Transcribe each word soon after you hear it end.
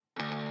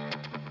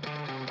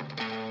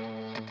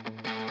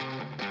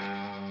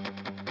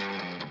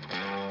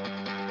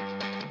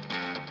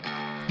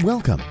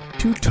Welcome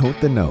to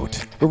Tote the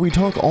Note, where we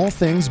talk all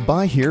things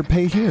buy here,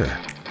 pay here.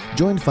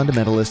 Join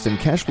fundamentalist and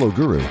cash flow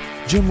guru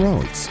Jim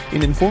Rhodes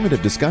in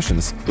informative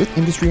discussions with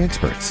industry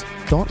experts,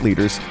 thought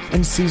leaders,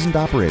 and seasoned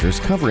operators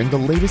covering the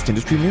latest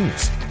industry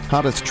news,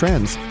 hottest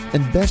trends,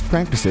 and best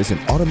practices in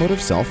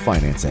automotive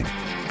self-financing.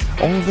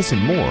 All of this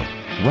and more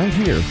right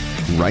here,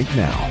 right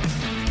now.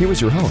 Here is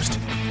your host,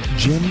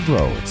 Jim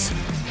Rhodes.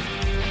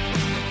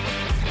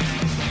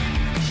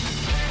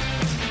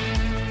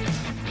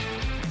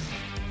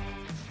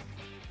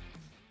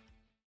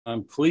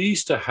 I'm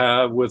pleased to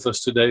have with us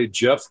today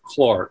Jeff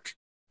Clark,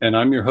 and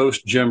I'm your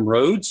host, Jim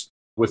Rhodes,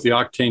 with the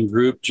Octane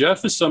Group.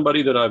 Jeff is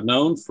somebody that I've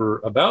known for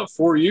about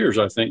 4 years,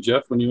 I think,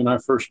 Jeff, when you and I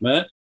first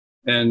met.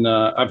 And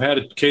I've had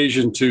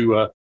occasion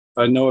to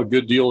I know a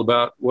good deal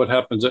about what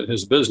happens at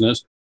his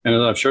business. And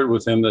I've shared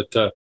with him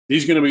that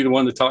he's going to be the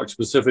one to talk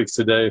specifics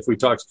today. If we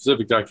talk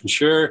specifics, I can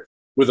share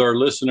with our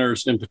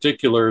listeners in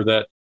particular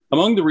that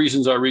among the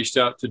reasons I reached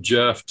out to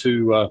Jeff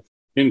to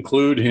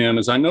include him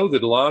is I know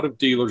that a lot of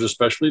dealers,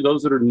 especially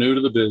those that are new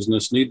to the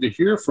business, need to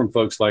hear from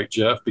folks like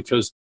Jeff,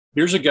 because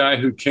here's a guy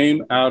who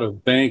came out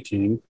of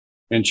banking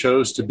and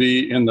chose to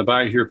be in the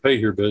buy here, pay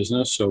here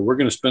business. So we're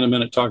going to spend a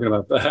minute talking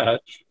about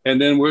that.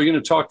 And then we're going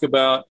to talk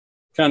about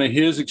kind of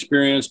his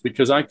experience,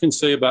 because I can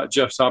say about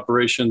Jeff's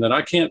operation that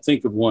I can't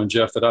think of one,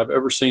 Jeff, that I've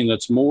ever seen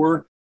that's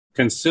more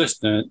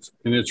consistent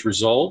in its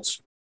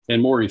results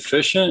and more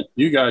efficient.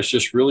 You guys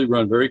just really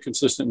run very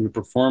consistent in your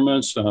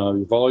performance,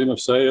 your volume of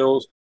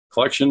sales.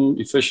 Collection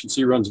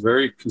efficiency runs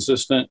very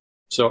consistent.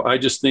 So I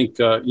just think,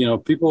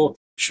 people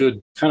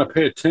should kind of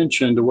pay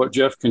attention to what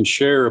Jeff can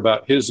share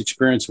about his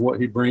experience and what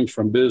he brings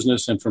from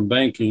business and from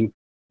banking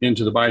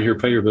into the buy here,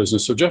 pay here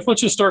business. So Jeff,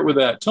 let's just start with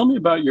that. Tell me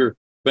about your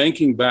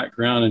banking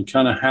background and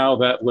kind of how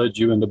that led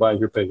you into buy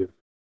here, pay here.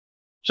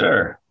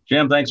 Sure.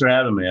 Jim, thanks for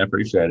having me. I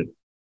appreciate it.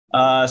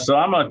 So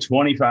I'm a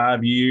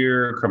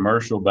 25-year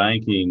commercial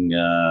banking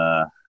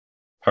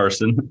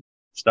person.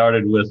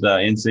 Started with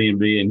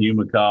NCNB and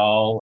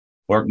Humacall.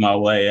 Worked my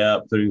way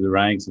up through the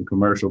ranks of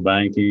commercial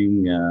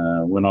banking,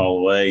 went all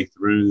the way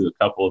through a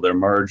couple of their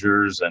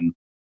mergers. And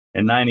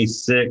in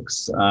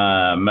 96,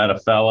 met a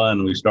fella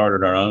and we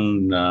started our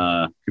own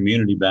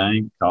community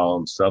bank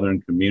called Southern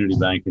Community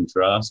Bank and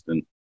Trust,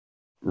 and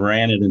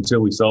ran it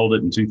until we sold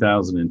it in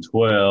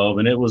 2012.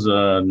 And it was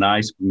a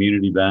nice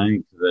community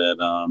bank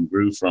that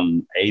grew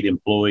from 8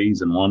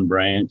 employees in one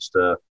branch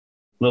to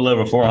a little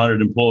over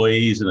 400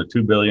 employees in a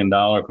 $2 billion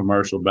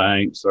commercial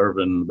bank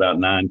serving about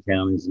 9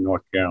 counties in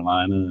North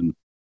Carolina.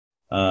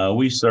 And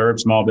we serve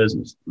small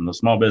business. And the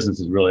small business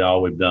is really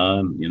all we've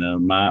done. You know,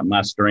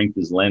 my strength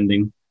is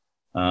lending.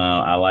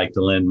 I like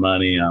to lend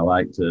money. I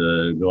like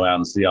to go out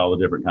and see all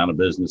the different kind of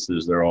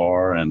businesses there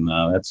are. And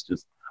that's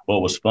just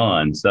what was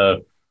fun.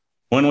 So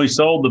when we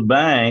sold the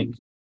bank,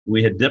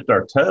 we had dipped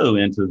our toe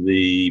into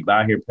the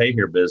buy here, pay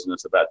here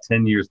business about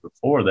 10 years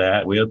before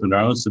that. We opened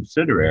our own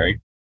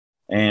subsidiary.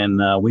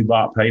 And we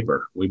bought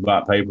paper. We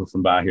bought paper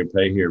from buy here,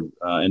 pay here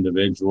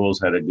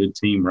individuals, had a good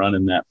team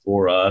running that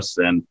for us.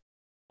 And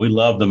we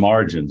love the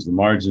margins. The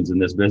margins in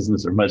this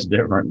business are much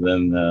different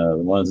than the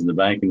ones in the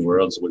banking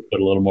world. So we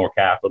put a little more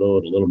capital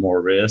and a little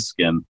more risk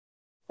and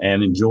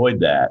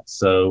enjoyed that.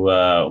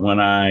 So when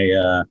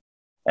I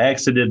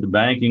exited the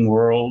banking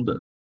world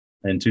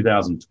in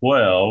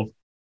 2012,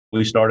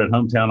 we started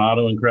Hometown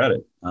Auto and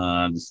Credit.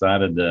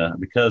 Decided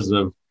because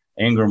of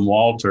Ingram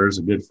Walters,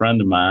 a good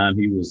friend of mine,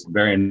 he was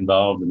very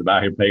involved in the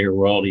buy here, pay here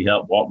world. He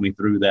helped walk me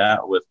through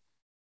that with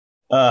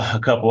a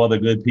couple other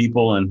good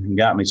people and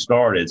got me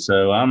started.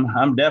 So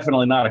I'm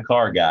definitely not a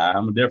car guy.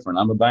 I'm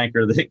a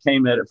banker that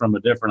came at it from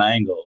a different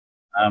angle.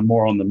 I'm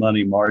more on the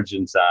money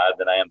margin side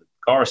than I am the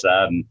car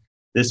side. And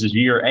this is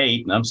year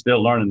 8, and I'm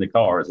still learning the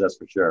cars, that's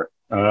for sure.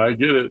 I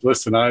get it.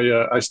 Listen,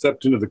 I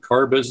stepped into the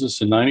car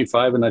business in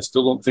 95, and I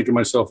still don't think of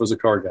myself as a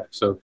car guy.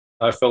 So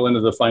I fell into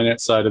the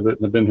finance side of it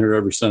and have been here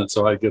ever since.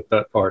 So I get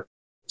that part.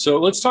 So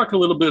let's talk a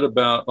little bit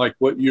about like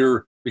what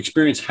your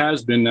experience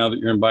has been now that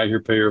you're in buy here,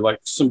 pay here, like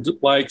some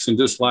likes and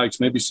dislikes,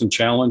 maybe some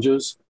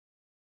challenges.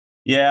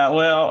 Yeah,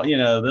 well,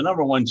 the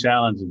number one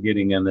challenge of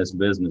getting in this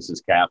business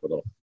is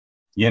capital.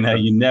 You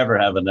never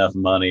have enough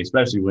money,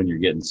 especially when you're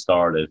getting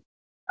started.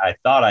 I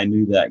thought I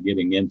knew that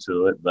getting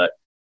into it, but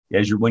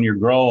when you're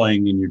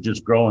growing and you're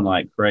just growing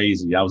like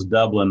crazy, I was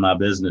doubling my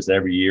business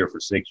every year for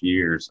 6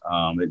 years.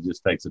 It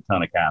just takes a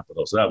ton of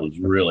capital. So that was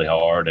really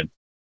hard.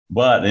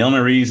 But the only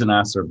reason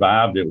I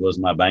survived it was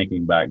my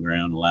banking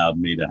background allowed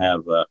me to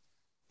have the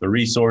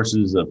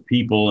resources of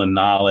people and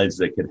knowledge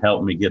that could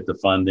help me get the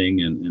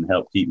funding and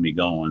help keep me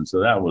going.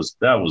 So that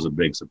was a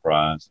big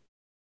surprise.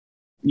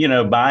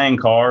 Buying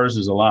cars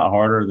is a lot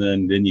harder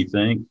than you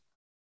think.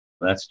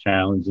 That's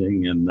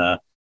challenging. And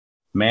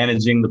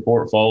managing the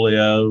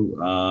portfolio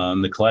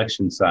on the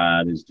collection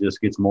side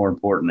gets more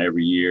important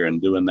every year, and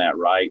doing that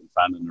right and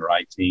finding the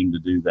right team to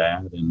do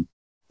that, and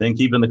then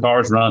keeping the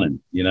cars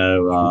running.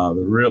 The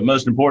real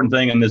most important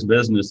thing in this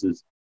business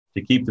is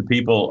to keep the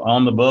people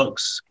on the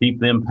books, keep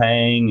them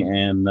paying,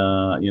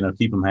 and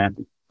keep them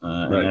happy.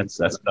 Right. And that's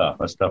tough.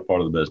 That's a tough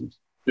part of the business.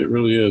 It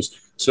really is.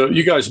 So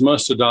you guys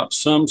must adopt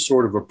some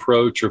sort of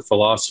approach or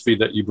philosophy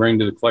that you bring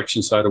to the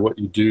collection side of what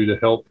you do to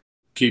help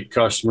keep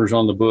customers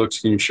on the books.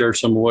 Can you share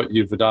some of what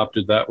you've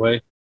adopted that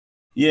way?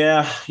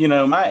 Yeah,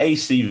 my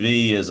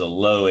ACV is a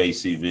low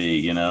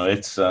ACV.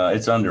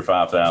 It's under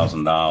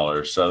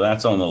 $5,000, so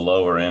that's on the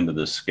lower end of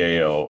the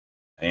scale.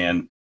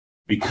 And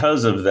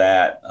because of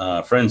that,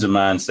 friends of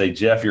mine say,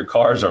 Jeff, your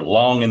cars are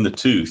long in the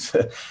tooth.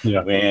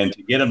 Yeah. And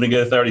to get them to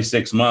go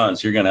 36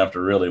 months, you're going to have to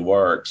really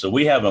work. So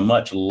we have a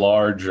much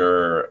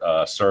larger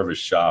service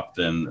shop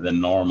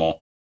than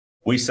normal.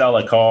 We sell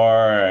a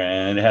car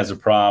and it has a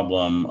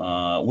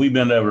problem. We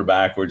bend over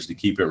backwards to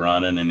keep it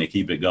running and to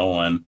keep it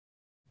going.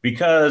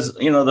 Because,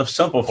 the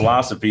simple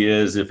philosophy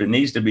is if it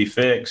needs to be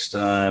fixed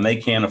and they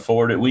can't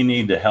afford it, we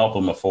need to help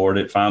them afford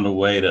it, find a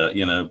way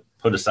to,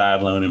 put a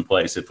side loan in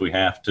place if we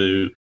have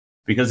to.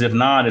 Because if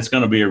not, it's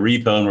going to be a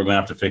repo and we're going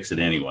to have to fix it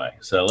anyway.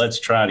 So let's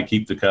try to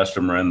keep the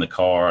customer in the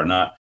car,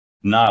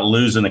 not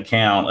lose an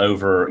account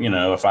over, a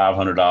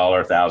 $500,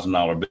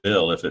 $1,000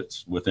 bill if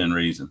it's within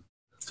reason.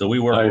 So we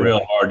work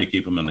real hard to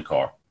keep them in the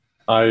car.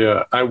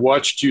 I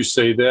watched you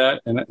say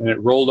that and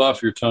it rolled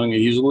off your tongue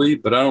easily,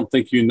 but I don't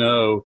think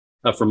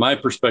from my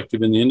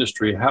perspective in the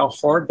industry, how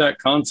hard that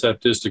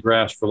concept is to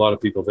grasp for a lot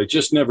of people. They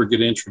just never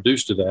get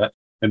introduced to that,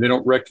 and they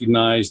don't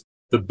recognize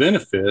the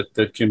benefit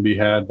that can be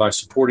had by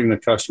supporting the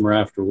customer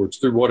afterwards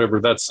through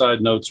whatever that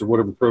side notes or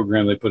whatever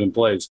program they put in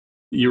place.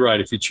 You're right.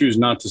 If you choose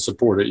not to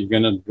support it, you're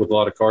going to end up with a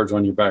lot of cards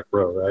on your back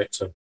row, right?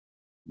 So,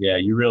 yeah,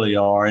 you really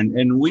are.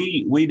 And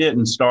we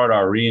didn't start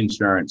our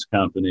reinsurance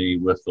company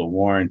with the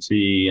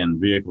warranty and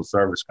vehicle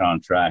service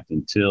contract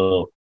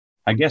until,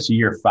 I guess,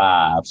 year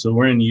 5. So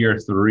we're in year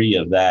 3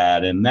 of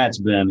that. And that's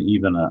been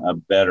even a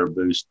better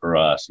boost for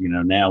us.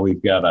 Now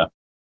we've got a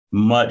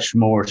much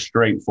more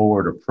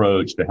straightforward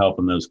approach to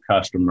helping those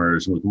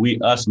customers.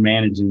 With us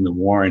managing the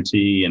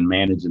warranty and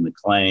managing the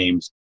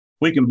claims,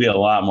 we can be a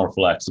lot more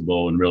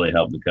flexible and really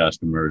help the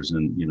customers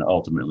and,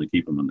 ultimately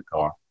keep them in the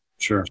car.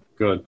 Sure.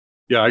 Good.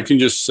 Yeah, I can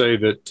just say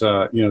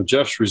that,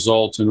 Jeff's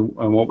results in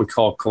what we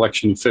call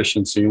collection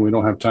efficiency, and we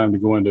don't have time to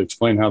go into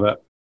explain how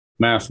that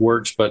math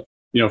works, but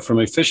from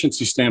an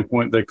efficiency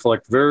standpoint, they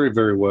collect very,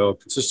 very well,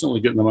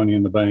 consistently getting the money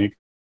in the bank.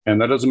 And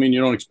that doesn't mean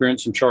you don't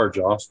experience some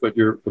charge-offs, but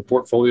the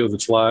portfolio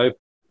that's live,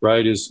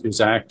 right,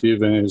 is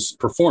active and is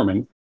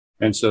performing.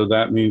 And so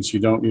that means you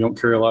don't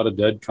carry a lot of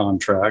dead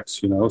contracts,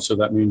 so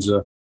that means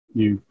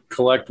you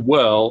collect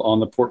well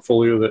on the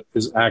portfolio that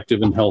is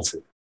active and healthy.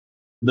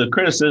 The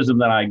criticism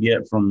that I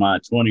get from my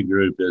 20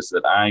 group is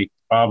that I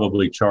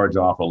probably charge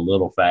off a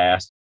little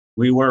fast.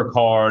 We work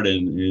hard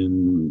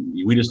and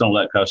we just don't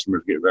let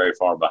customers get very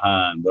far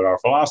behind. But our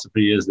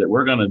philosophy is that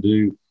we're going to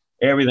do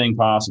everything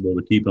possible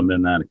to keep them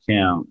in that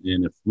account.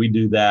 And if we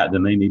do that,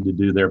 then they need to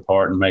do their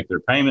part and make their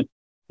payment.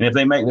 And if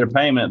they make their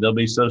payment, they'll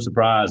be so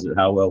surprised at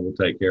how well we'll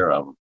take care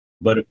of them.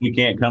 But if we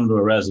can't come to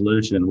a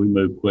resolution, we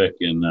move quick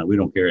and we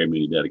don't carry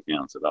many debt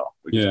accounts at all.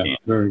 We just can't.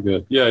 Very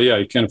good. Yeah.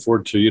 You can't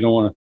afford to. You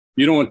don't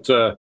want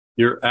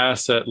your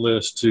asset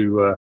list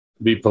to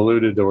be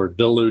polluted or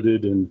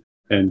diluted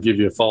and give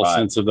you a false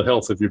sense of the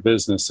health of your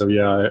business. So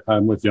yeah,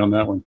 I'm with you on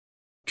that one.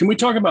 Can we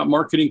talk about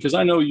marketing? Because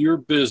I know your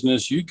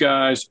business, you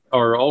guys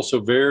are also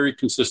very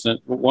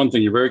consistent. One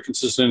thing, you're very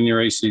consistent in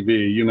your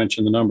ACV. You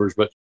mentioned the numbers,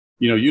 but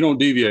you don't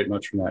deviate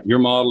much from that. Your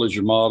model is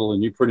your model,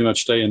 and you pretty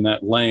much stay in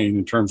that lane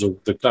in terms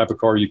of the type of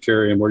car you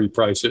carry and where you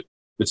price it,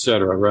 et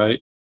cetera,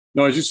 right?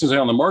 No, I was just going to say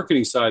on the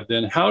marketing side,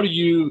 then, how do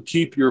you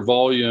keep your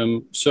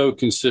volume so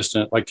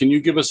consistent? Like, can you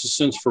give us a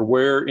sense for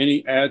where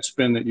any ad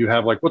spend that you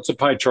have, like what's the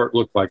pie chart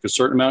look like? A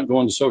certain amount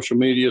going to social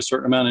media, a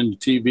certain amount into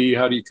TV?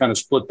 How do you kind of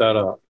split that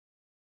up?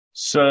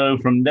 So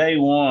from day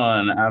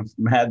one, I've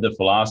had the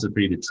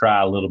philosophy to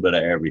try a little bit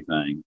of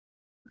everything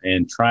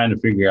and trying to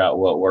figure out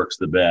what works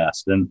the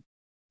best. And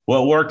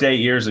what worked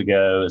 8 years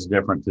ago is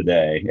different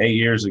today. 8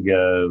 years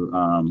ago,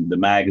 the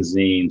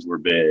magazines were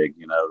big,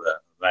 the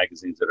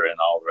magazines that are in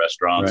all the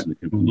restaurants and the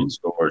convenience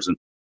stores. And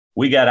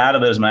we got out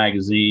of those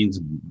magazines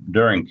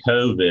during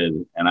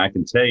COVID. And I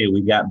can tell you, we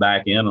got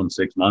back in them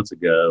 6 months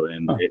ago,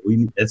 and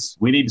we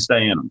need to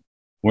stay in them.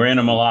 We're in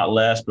them a lot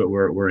less, but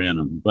we're in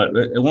them. But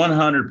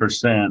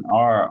 100%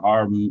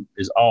 our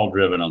is all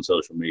driven on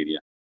social media.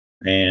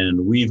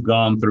 And we've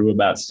gone through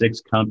about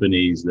 6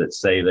 companies that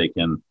say they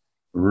can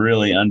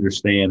really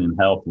understand and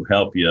help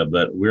you.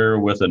 But we're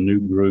with a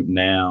new group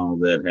now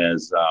that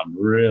has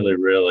really,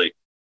 really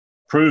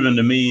proven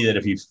to me that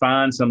if you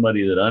find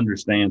somebody that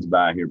understands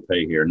buy here,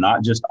 pay here,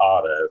 not just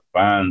auto,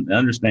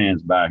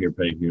 understands buy here,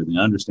 pay here, they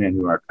understand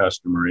who our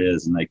customer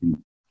is, and they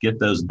can get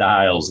those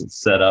dials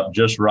set up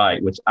just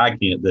right, which I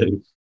can't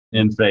do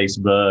in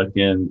Facebook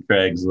and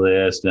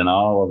Craigslist and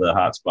all of the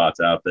hot spots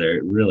out there.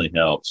 It really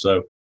helps.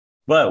 So,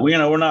 but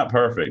we're not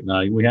perfect.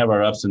 No, we have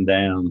our ups and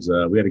downs.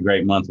 We had a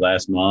great month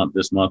last month.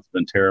 This month's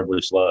been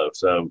terribly slow.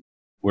 So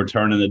we're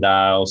turning the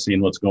dial,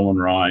 seeing what's going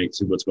right,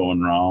 see what's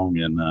going wrong.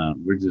 And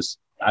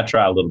I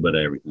try a little bit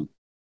of everything.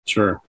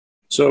 Sure.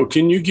 So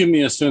can you give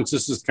me a sense,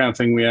 this is the kind of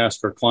thing we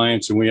ask our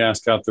clients and we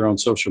ask out there on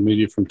social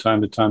media from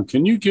time to time.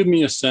 Can you give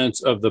me a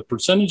sense of the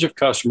percentage of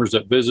customers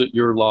that visit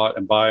your lot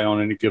and buy on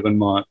any given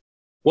month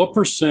what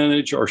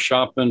percentage are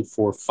shopping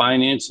for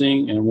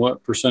financing and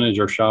what percentage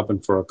are shopping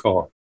for a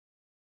car?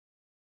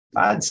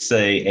 I'd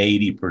say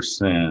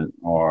 80%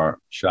 are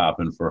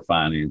shopping for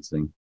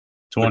financing,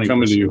 They're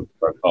coming to 20% you.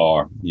 for a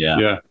car. Yeah.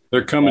 Yeah.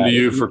 They're coming to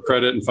you for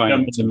credit and Coming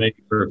financing. to me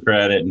for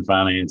credit and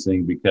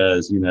financing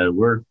because,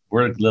 we're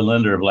the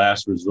lender of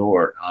last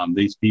resort.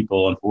 These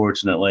people,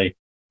 unfortunately,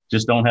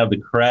 just don't have the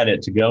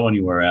credit to go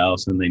anywhere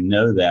else. And they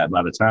know that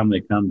by the time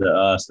they come to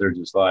us, they're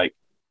just like,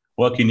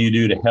 what can you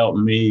do to help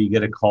me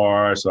get a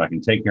car so I can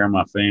take care of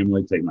my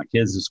family, take my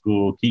kids to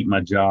school, keep my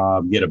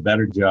job, get a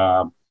better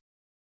job?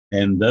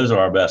 And those are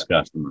our best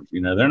customers.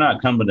 They're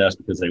not coming to us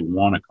because they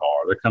want a car.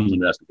 They're coming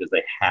to us because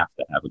they have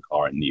to have a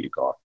car and need a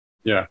car.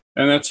 Yeah.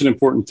 And that's an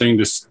important thing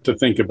to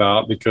think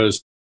about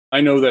because I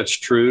know that's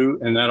true.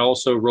 And that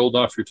also rolled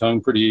off your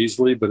tongue pretty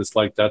easily. But it's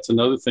like that's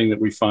another thing that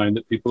we find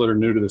that people that are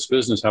new to this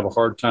business have a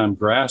hard time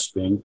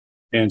grasping.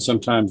 And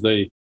sometimes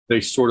they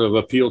sort of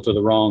appeal to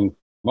the wrong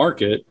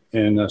market.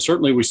 And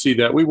certainly we see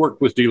that. We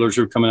work with dealers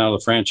who are coming out of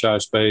the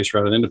franchise space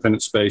rather than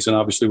independent space. And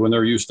obviously when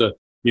they're used to,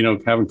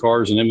 having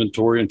cars and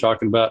inventory and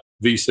talking about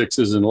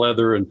V6s and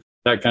leather and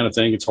that kind of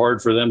thing, it's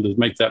hard for them to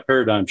make that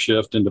paradigm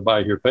shift and to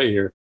buy here, pay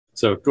here.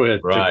 So go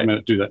ahead, right. Take a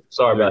minute, do that.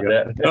 Sorry about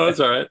that. No,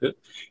 it's all right.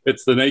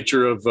 It's the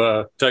nature of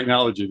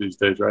technology these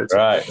days, right? So,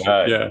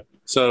 right. Yeah.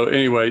 So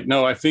anyway,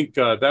 no, I think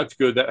that's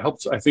good. That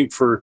helps. I think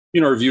for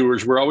our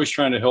viewers, we're always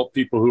trying to help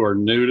people who are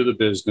new to the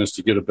business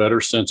to get a better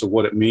sense of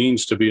what it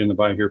means to be in the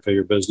buy here, pay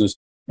here business.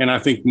 And I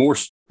think more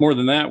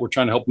than that, we're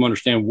trying to help them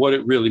understand what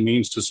it really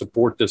means to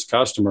support this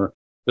customer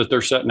that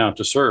they're setting out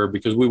to serve,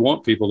 because we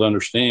want people to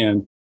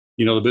understand,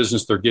 the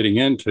business they're getting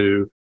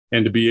into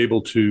and to be able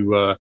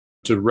to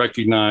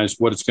recognize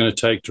what it's going to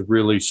take to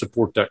really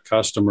support that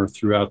customer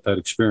throughout that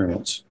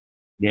experience.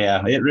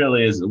 Yeah, it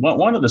really is.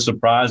 One of the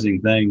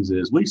surprising things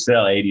is we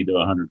sell 80 to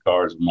 100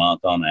 cars a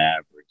month on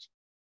average.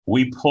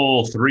 We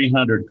pull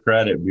 300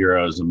 credit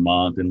bureaus a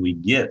month and we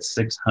get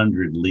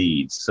 600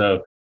 leads.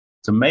 So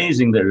it's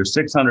amazing that there's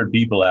 600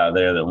 people out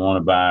there that want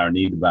to buy or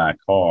need to buy a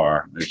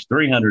car. There's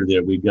 300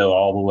 that we go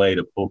all the way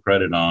to pull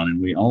credit on, and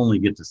we only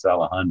get to sell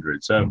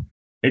 100. So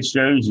it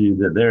shows you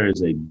that there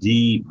is a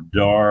deep,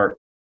 dark,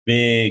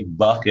 big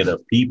bucket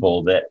of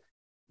people that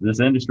this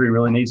industry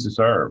really needs to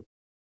serve.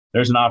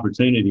 There's an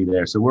opportunity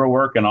there. So we're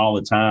working all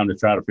the time to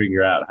try to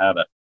figure out how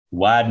to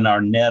widen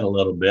our net a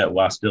little bit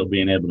while still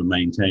being able to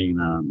maintain,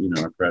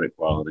 our credit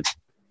quality.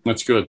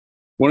 That's good.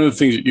 One of the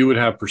things that you would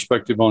have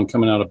perspective on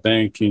coming out of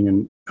banking,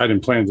 and I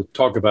didn't plan to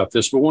talk about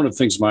this, but one of the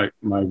things my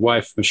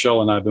wife,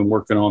 Michelle, and I have been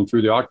working on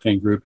through the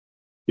Octane Group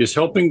is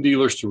helping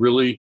dealers to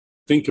really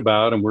think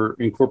about, and we're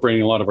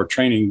incorporating a lot of our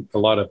training, a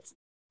lot of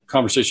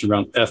conversation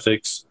around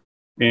ethics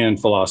and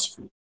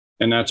philosophy.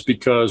 And that's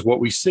because what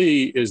we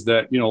see is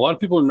that, a lot of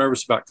people are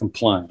nervous about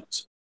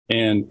compliance.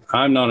 And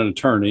I'm not an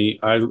attorney.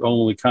 I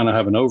only kind of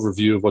have an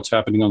overview of what's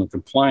happening on the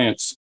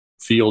compliance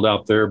field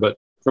out there. But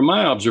from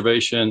my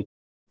observation,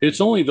 it's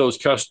only those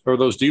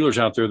dealers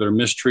out there that are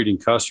mistreating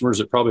customers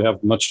that probably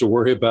have much to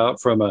worry about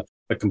from a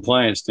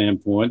compliance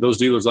standpoint. Those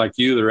dealers like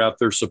you that are out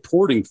there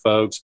supporting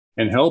folks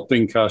and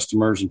helping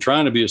customers and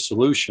trying to be a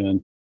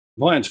solution.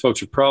 Compliance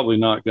folks are probably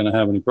not going to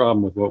have any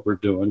problem with what we're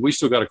doing. We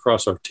still got to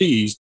cross our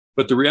T's.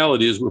 But the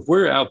reality is, if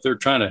we're out there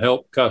trying to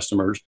help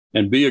customers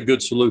and be a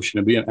good solution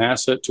and be an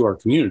asset to our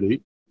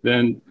community,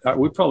 then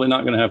we're probably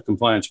not going to have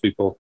compliance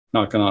people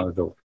knocking on our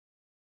door.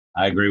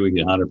 I agree with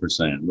you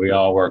 100%. We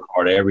all work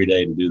hard every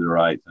day to do the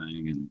right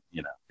thing.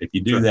 And, if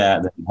you do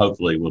that, then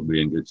hopefully we'll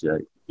be in good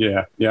shape.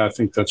 Yeah, I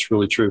think that's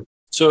really true.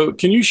 So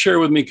can you share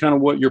with me kind of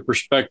what your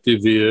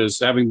perspective is,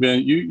 having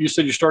been, you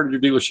said you started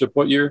your dealership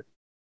what year?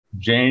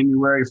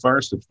 January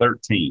 1st of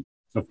 13.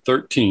 Of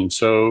 13.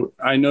 So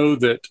I know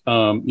that,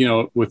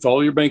 with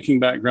all your banking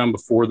background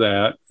before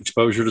that,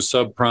 exposure to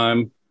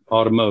subprime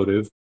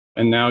automotive,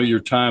 and now your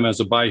time as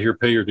a buy here,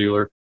 pay here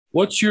dealer,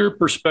 what's your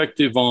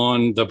perspective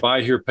on the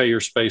buy here, pay here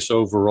space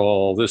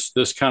overall,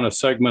 this kind of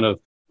segment of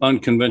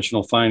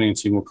unconventional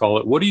financing, we'll call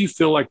it? What do you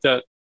feel like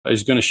that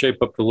is going to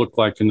shape up to look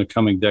like in the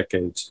coming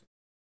decades?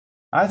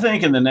 I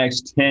think in the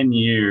next 10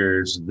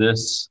 years,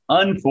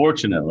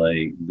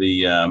 unfortunately,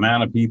 the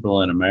amount of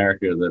people in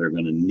America that are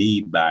going to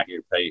need buy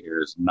here, pay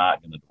here is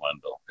not going to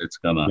dwindle.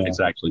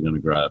 It's actually going to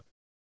grow.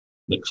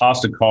 The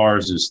cost of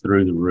cars is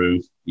through the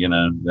roof.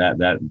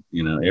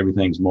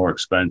 Everything's more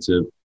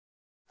expensive.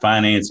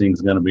 Financing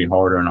is going to be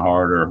harder and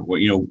harder.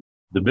 Well,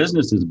 the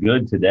business is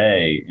good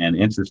today and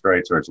interest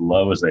rates are as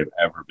low as they've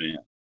ever been.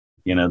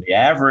 The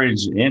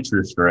average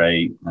interest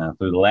rate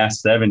through the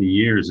last 70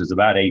 years is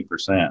about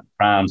 8%.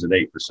 Prime's at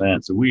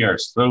 8%. So we are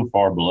so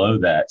far below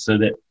that, so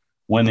that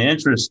when the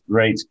interest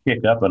rates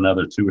kick up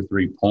another 2 or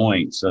 3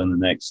 points in the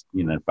next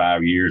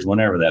 5 years,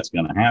 whenever that's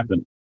going to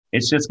happen,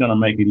 it's just going to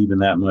make it even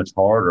that much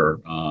harder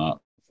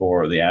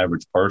for the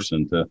average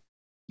person to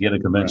get a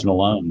conventional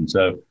loan.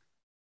 So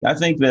I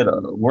think that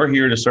we're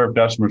here to serve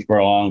customers for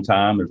a long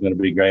time. There's going to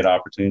be great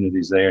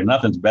opportunities there.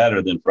 Nothing's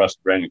better than for us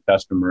to bring a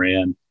customer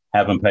in,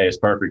 have them pay us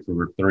perfect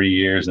for 3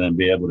 years, and then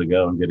be able to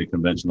go and get a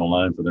conventional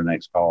loan for their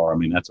next car. I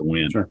mean, that's a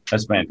win. Sure.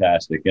 That's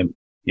fantastic. And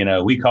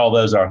we call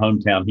those our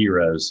hometown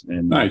heroes,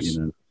 and nice.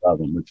 Love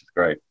them, which is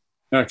great.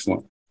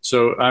 Excellent.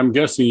 So I'm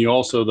guessing you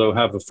also, though,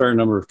 have a fair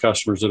number of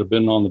customers that have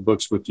been on the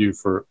books with you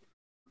for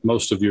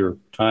most of your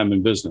time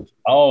in business.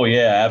 Oh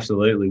yeah,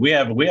 absolutely. We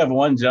have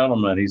one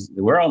gentleman.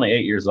 We're only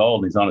 8 years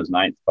old, and he's on his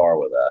 9th car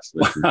with us,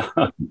 which is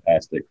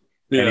fantastic.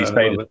 Yeah, and he's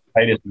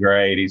paid us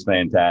great. He's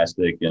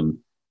fantastic, and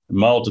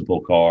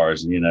multiple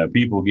cars.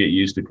 People get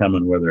used to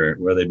coming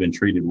where they've been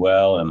treated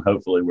well, and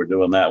hopefully we're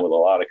doing that with a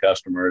lot of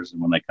customers.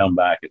 And when they come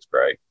back, it's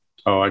great.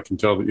 Oh, I can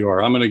tell that you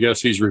are. I'm going to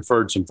guess he's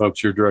referred some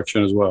folks your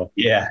direction as well.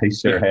 Yeah, he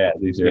sure has.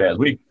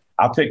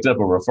 I picked up a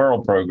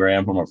referral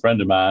program from a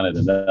friend of mine at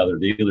another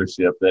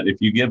dealership that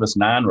if you give us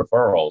 9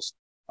 referrals,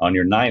 on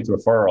your 9th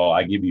referral,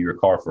 I give you your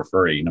car for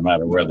free, no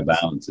matter where the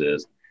balance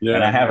is. Yeah.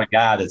 And I have a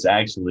guy that's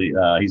actually,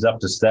 he's up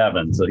to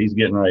 7, so he's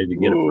getting ready to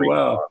get a free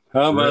car.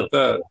 How about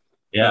that?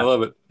 Yeah. I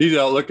love it. He's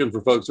out looking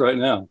for folks right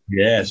now.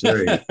 Yeah,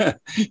 sure is.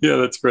 Yeah,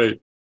 that's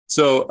great.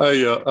 So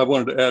I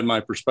wanted to add my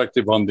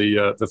perspective on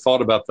the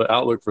thought about the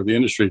outlook for the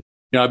industry.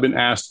 I've been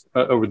asked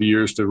over the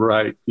years to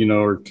write,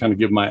 or kind of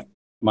give my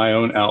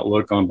own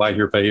outlook on buy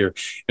here, pay here.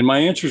 And my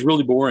answer is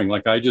really boring.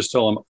 Like I just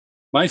tell them,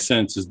 my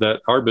sense is that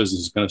our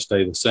business is going to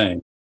stay the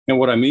same. And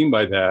what I mean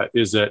by that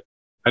is that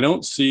I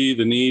don't see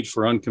the need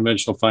for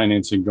unconventional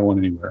financing going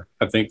anywhere.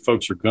 I think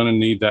folks are going to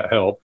need that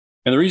help.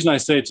 And the reason I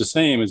say it's the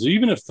same is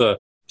even if the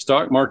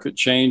stock market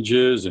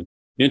changes and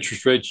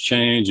interest rates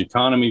change,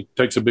 economy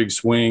takes a big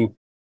swing,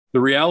 the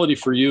reality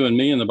for you and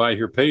me in the buy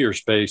here, pay here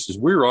space is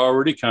we're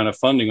already kind of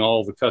funding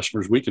all of the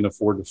customers we can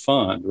afford to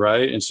fund,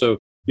 right? And so,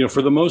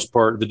 for the most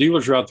part, the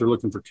dealers are out there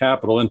looking for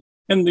capital.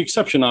 And the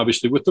exception,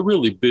 obviously, with the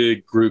really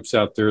big groups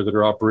out there that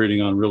are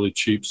operating on really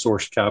cheap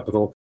source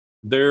capital,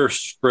 their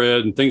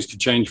spread and things could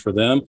change for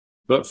them.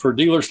 But for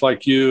dealers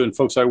like you and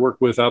folks I work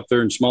with out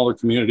there in smaller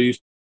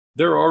communities,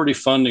 they're already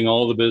funding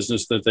all the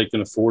business that they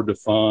can afford to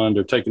fund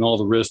or taking all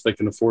the risks they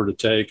can afford to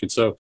take. And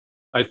so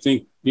I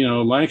think,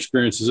 my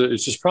experience is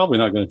it's just probably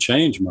not going to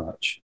change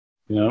much.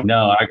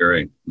 No, I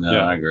agree.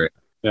 I agree.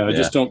 Yeah, I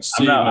just don't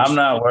see. I'm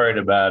not worried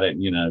about it,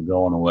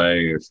 going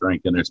away or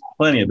shrinking. There's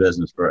plenty of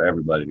business for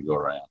everybody to go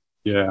around.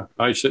 Yeah,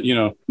 I said,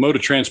 mode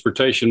of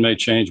transportation may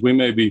change. We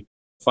may be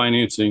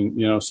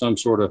financing, some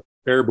sort of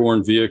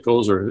airborne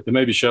vehicles, or it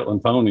may be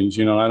Shetland ponies.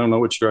 I don't know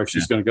which direction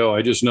it's going to go.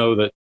 I just know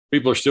that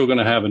people are still going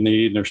to have a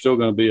need, and there's still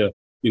going to be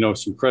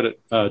some credit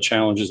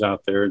challenges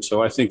out there. And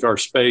so I think our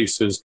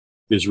space is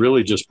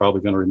really just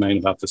probably going to remain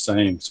about the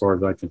same, as far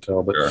as I can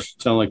tell. But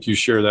sound like you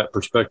share that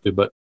perspective.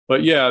 But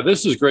yeah,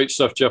 this is great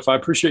stuff, Jeff. I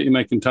appreciate you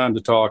making time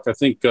to talk. I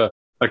think, like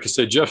I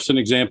said, Jeff's an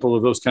example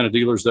of those kind of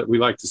dealers that we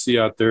like to see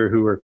out there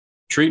who are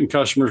treating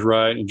customers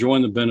right,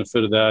 enjoying the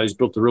benefit of that. He's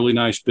built a really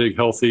nice, big,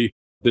 healthy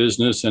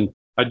business. And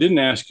I didn't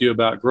ask you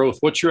about growth.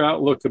 What's your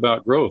outlook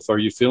about growth? Are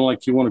you feeling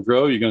like you want to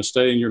grow? You're going to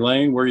stay in your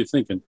lane? Where are you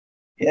thinking?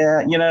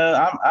 Yeah,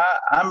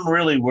 I'm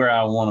really where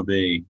I want to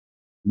be.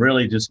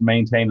 Really just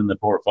maintaining the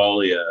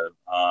portfolio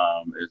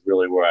is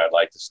really where I'd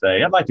like to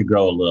stay. I'd like to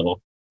grow a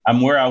little. I'm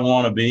where I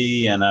want to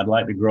be, and I'd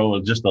like to grow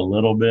just a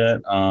little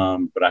bit.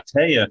 But I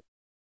tell you,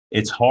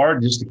 it's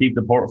hard just to keep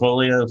the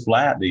portfolio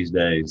flat these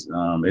days.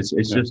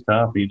 It's just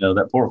tough.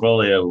 That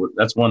portfolio,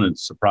 that's one of the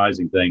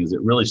surprising things.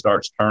 It really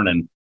starts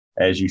turning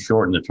as you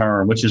shorten the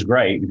term, which is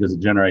great because it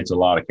generates a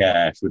lot of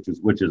cash,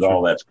 which is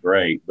all that's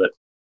great. But,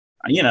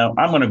 I'm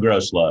going to grow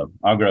slow.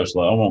 I'll grow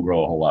slow. I won't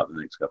grow a whole lot the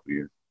next couple of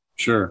years.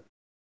 Sure.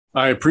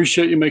 I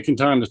appreciate you making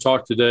time to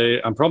talk today.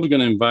 I'm probably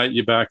going to invite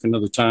you back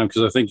another time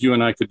because I think you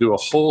and I could do a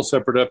whole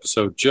separate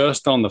episode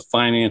just on the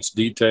finance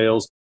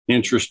details,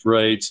 interest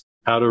rates,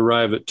 how to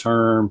arrive at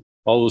term,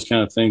 all those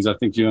kind of things. I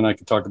think you and I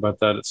could talk about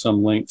that at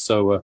some length.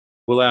 So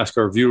we'll ask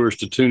our viewers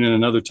to tune in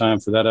another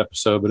time for that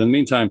episode. But in the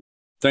meantime,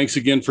 thanks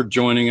again for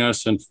joining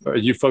us. And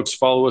you folks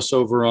follow us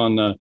over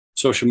on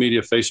social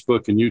media,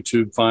 Facebook and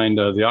YouTube. Find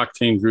the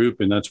Octane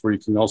Group, and that's where you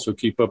can also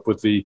keep up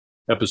with the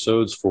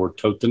episodes for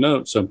Tote the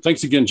Note. So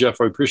thanks again, Jeff.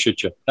 I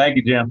appreciate you. Thank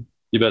you, Jim.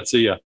 You bet.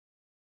 See ya.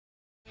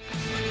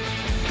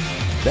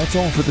 That's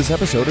all for this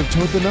episode of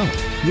Tote the Note,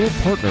 your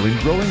partner in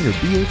growing your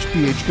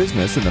BHPH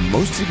business in the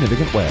most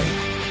significant way.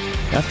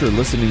 After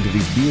listening to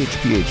these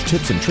BHPH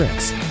tips and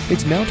tricks,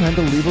 it's now time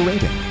to leave a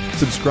rating,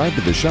 subscribe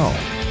to the show,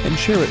 and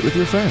share it with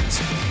your friends.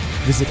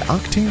 Visit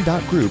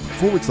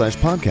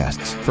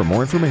octane.group/podcasts for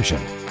more information.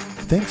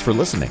 Thanks for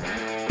listening,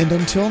 and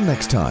until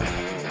next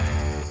time.